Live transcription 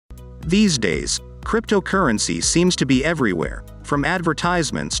These days, cryptocurrency seems to be everywhere, from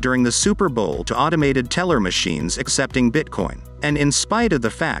advertisements during the Super Bowl to automated teller machines accepting Bitcoin. And in spite of the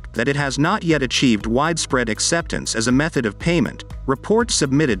fact that it has not yet achieved widespread acceptance as a method of payment, reports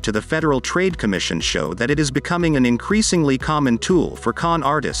submitted to the Federal Trade Commission show that it is becoming an increasingly common tool for con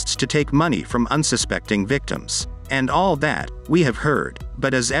artists to take money from unsuspecting victims. And all that, we have heard.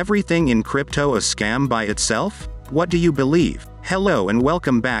 But is everything in crypto a scam by itself? What do you believe? Hello and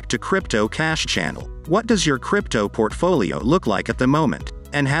welcome back to Crypto Cash Channel. What does your crypto portfolio look like at the moment?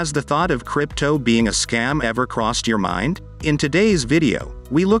 And has the thought of crypto being a scam ever crossed your mind? In today's video,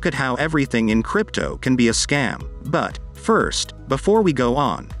 we look at how everything in crypto can be a scam. But first, before we go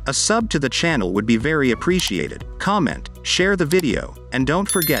on, a sub to the channel would be very appreciated. Comment, share the video, and don't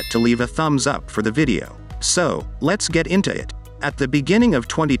forget to leave a thumbs up for the video. So, let's get into it. At the beginning of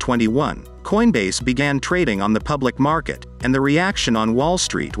 2021, Coinbase began trading on the public market, and the reaction on Wall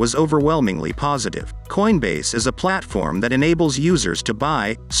Street was overwhelmingly positive. Coinbase is a platform that enables users to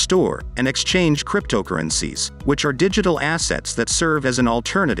buy, store, and exchange cryptocurrencies, which are digital assets that serve as an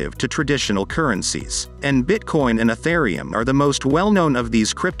alternative to traditional currencies. And Bitcoin and Ethereum are the most well-known of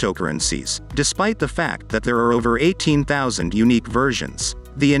these cryptocurrencies, despite the fact that there are over 18,000 unique versions.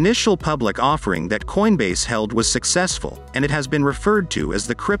 The initial public offering that Coinbase held was successful, and it has been referred to as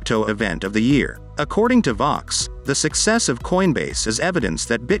the crypto event of the year. According to Vox, the success of Coinbase is evidence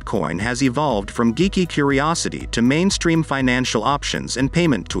that Bitcoin has evolved from geeky curiosity to mainstream financial options and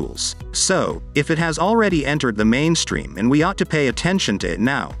payment tools. So, if it has already entered the mainstream and we ought to pay attention to it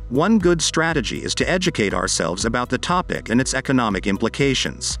now, one good strategy is to educate ourselves about the topic and its economic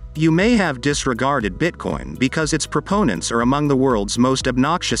implications. You may have disregarded Bitcoin because its proponents are among the world's most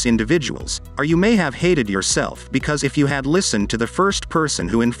obnoxious individuals, or you may have hated yourself because if you had listened to the first person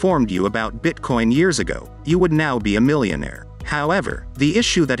who informed you about Bitcoin years ago, you would now be a millionaire. However, the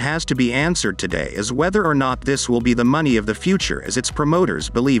issue that has to be answered today is whether or not this will be the money of the future as its promoters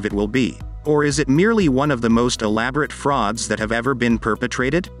believe it will be. Or is it merely one of the most elaborate frauds that have ever been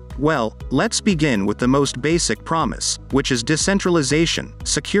perpetrated? Well, let's begin with the most basic promise, which is decentralization,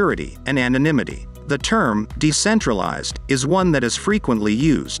 security, and anonymity. The term, decentralized, is one that is frequently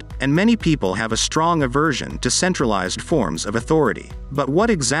used, and many people have a strong aversion to centralized forms of authority. But what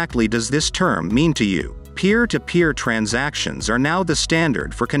exactly does this term mean to you? Peer-to-peer transactions are now the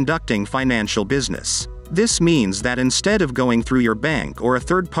standard for conducting financial business. This means that instead of going through your bank or a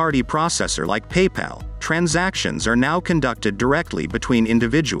third-party processor like PayPal, transactions are now conducted directly between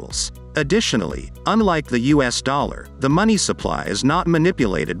individuals. Additionally, unlike the US dollar, the money supply is not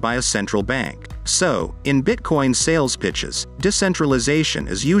manipulated by a central bank. So, in Bitcoin sales pitches, decentralization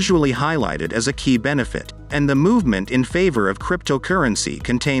is usually highlighted as a key benefit, and the movement in favor of cryptocurrency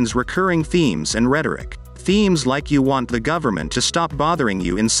contains recurring themes and rhetoric. Themes like you want the government to stop bothering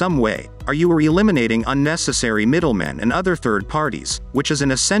you in some way, or you are eliminating unnecessary middlemen and other third parties, which is an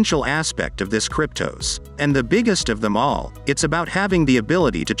essential aspect of this cryptos. And the biggest of them all, it's about having the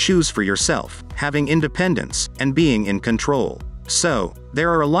ability to choose for yourself, having independence, and being in control. So,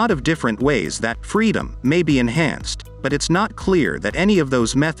 there are a lot of different ways that freedom may be enhanced, but it's not clear that any of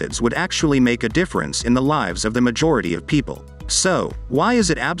those methods would actually make a difference in the lives of the majority of people. So, why is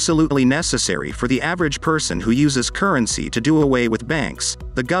it absolutely necessary for the average person who uses currency to do away with banks,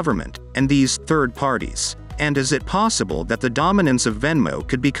 the government, and these third parties? And is it possible that the dominance of Venmo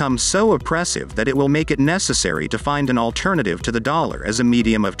could become so oppressive that it will make it necessary to find an alternative to the dollar as a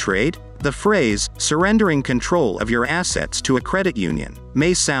medium of trade? The phrase, surrendering control of your assets to a credit union,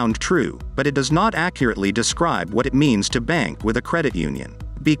 may sound true, but it does not accurately describe what it means to bank with a credit union.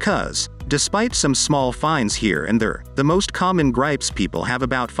 Because, despite some small fines here and there, the most common gripes people have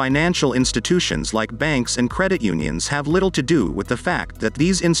about financial institutions like banks and credit unions have little to do with the fact that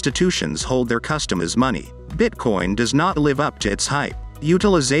these institutions hold their customers' money. Bitcoin does not live up to its hype.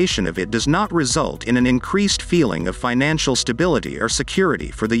 Utilization of it does not result in an increased feeling of financial stability or security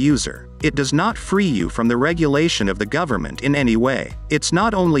for the user. It does not free you from the regulation of the government in any way. It's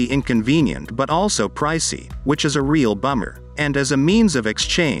not only inconvenient but also pricey, which is a real bummer. And as a means of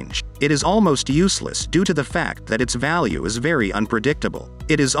exchange, it is almost useless due to the fact that its value is very unpredictable.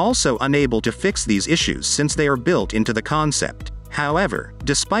 It is also unable to fix these issues since they are built into the concept. However,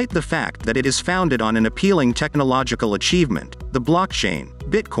 despite the fact that it is founded on an appealing technological achievement, the blockchain,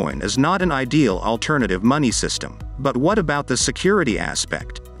 Bitcoin is not an ideal alternative money system. But what about the security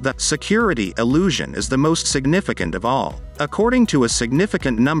aspect? The security illusion is the most significant of all. According to a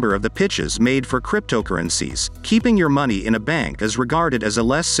significant number of the pitches made for cryptocurrencies, keeping your money in a bank is regarded as a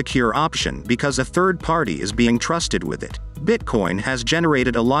less secure option because a third party is being trusted with it. Bitcoin has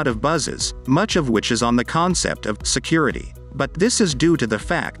generated a lot of buzzes, much of which is on the concept of security. But this is due to the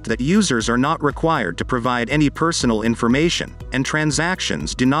fact that users are not required to provide any personal information, and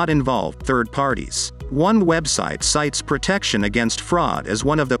transactions do not involve third parties. One website cites protection against fraud as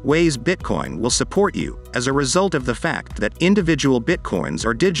one of the ways Bitcoin will support you, as a result of the fact that individual Bitcoins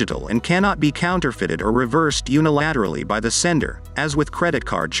are digital and cannot be counterfeited or reversed unilaterally by the sender, as with credit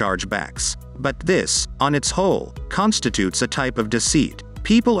card chargebacks. But this, on its whole, constitutes a type of deceit.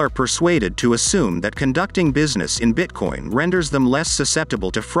 People are persuaded to assume that conducting business in Bitcoin renders them less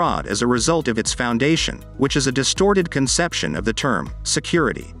susceptible to fraud as a result of its foundation, which is a distorted conception of the term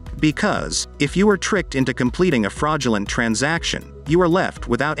security. Because, if you are tricked into completing a fraudulent transaction, you are left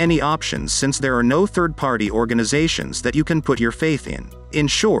without any options since there are no third-party organizations that you can put your faith in. In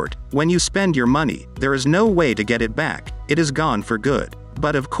short, when you spend your money, there is no way to get it back, it is gone for good.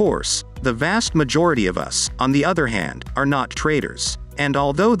 But of course, the vast majority of us, on the other hand, are not traders. And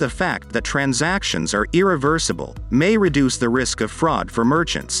although the fact that transactions are irreversible may reduce the risk of fraud for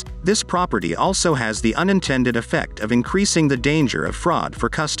merchants, this property also has the unintended effect of increasing the danger of fraud for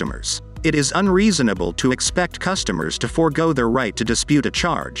customers. It is unreasonable to expect customers to forego their right to dispute a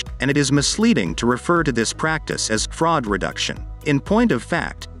charge, and it is misleading to refer to this practice as fraud reduction. In point of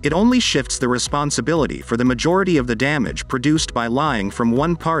fact, it only shifts the responsibility for the majority of the damage produced by lying from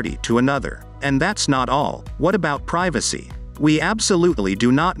one party to another. And that's not all. What about privacy? We absolutely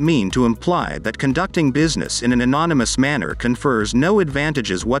do not mean to imply that conducting business in an anonymous manner confers no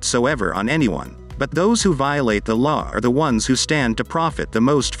advantages whatsoever on anyone, but those who violate the law are the ones who stand to profit the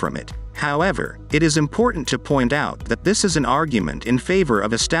most from it. However, it is important to point out that this is an argument in favor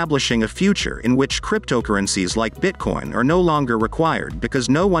of establishing a future in which cryptocurrencies like Bitcoin are no longer required because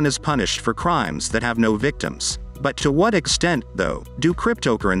no one is punished for crimes that have no victims. But to what extent, though, do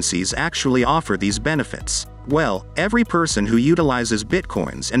cryptocurrencies actually offer these benefits? Well, every person who utilizes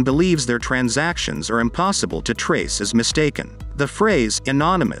Bitcoins and believes their transactions are impossible to trace is mistaken. The phrase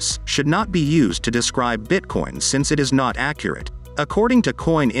anonymous should not be used to describe Bitcoin since it is not accurate. According to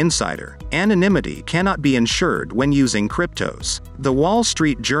Coin Insider, anonymity cannot be ensured when using cryptos. The Wall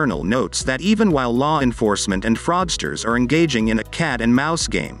Street Journal notes that even while law enforcement and fraudsters are engaging in a cat-and-mouse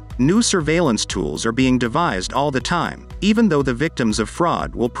game, new surveillance tools are being devised all the time, even though the victims of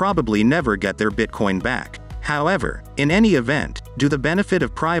fraud will probably never get their Bitcoin back. However, in any event, do the benefit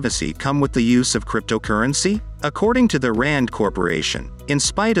of privacy come with the use of cryptocurrency? According to the Rand Corporation, in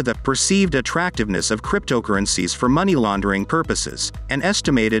spite of the perceived attractiveness of cryptocurrencies for money laundering purposes, an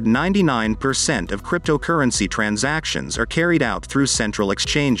estimated 99% of cryptocurrency transactions are carried out through central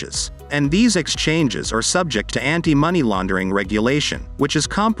exchanges. And these exchanges are subject to anti-money laundering regulation, which is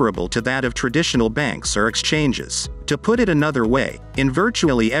comparable to that of traditional banks or exchanges. To put it another way, in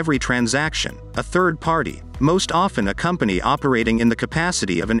virtually every transaction, a third party, most often a company operating in the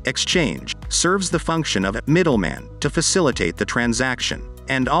capacity of an exchange, serves the function of a middleman to facilitate the transaction.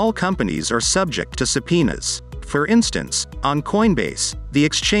 And all companies are subject to subpoenas. For instance, on Coinbase, the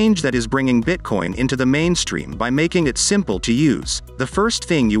exchange that is bringing Bitcoin into the mainstream by making it simple to use, the first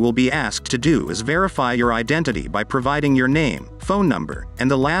thing you will be asked to do is verify your identity by providing your name, phone number, and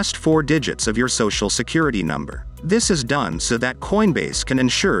the last 4 digits of your social security number. This is done so that Coinbase can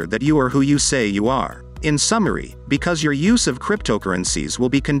ensure that you are who you say you are. In summary, because your use of cryptocurrencies will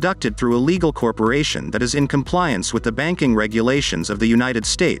be conducted through a legal corporation that is in compliance with the banking regulations of the United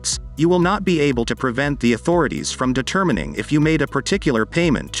States, you will not be able to prevent the authorities from determining if you made a particular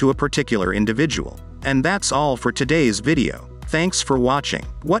payment to a particular individual. And that's all for today's video. Thanks for watching.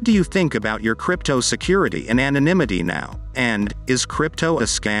 What do you think about your crypto security and anonymity now? And, is crypto a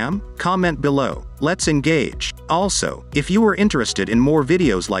scam? Comment below. Let's engage. Also, if you are interested in more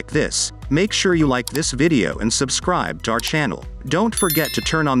videos like this, make sure you like this video and subscribe to our channel. Don't forget to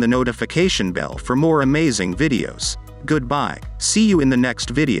turn on the notification bell for more amazing videos. Goodbye. See you in the next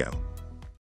video.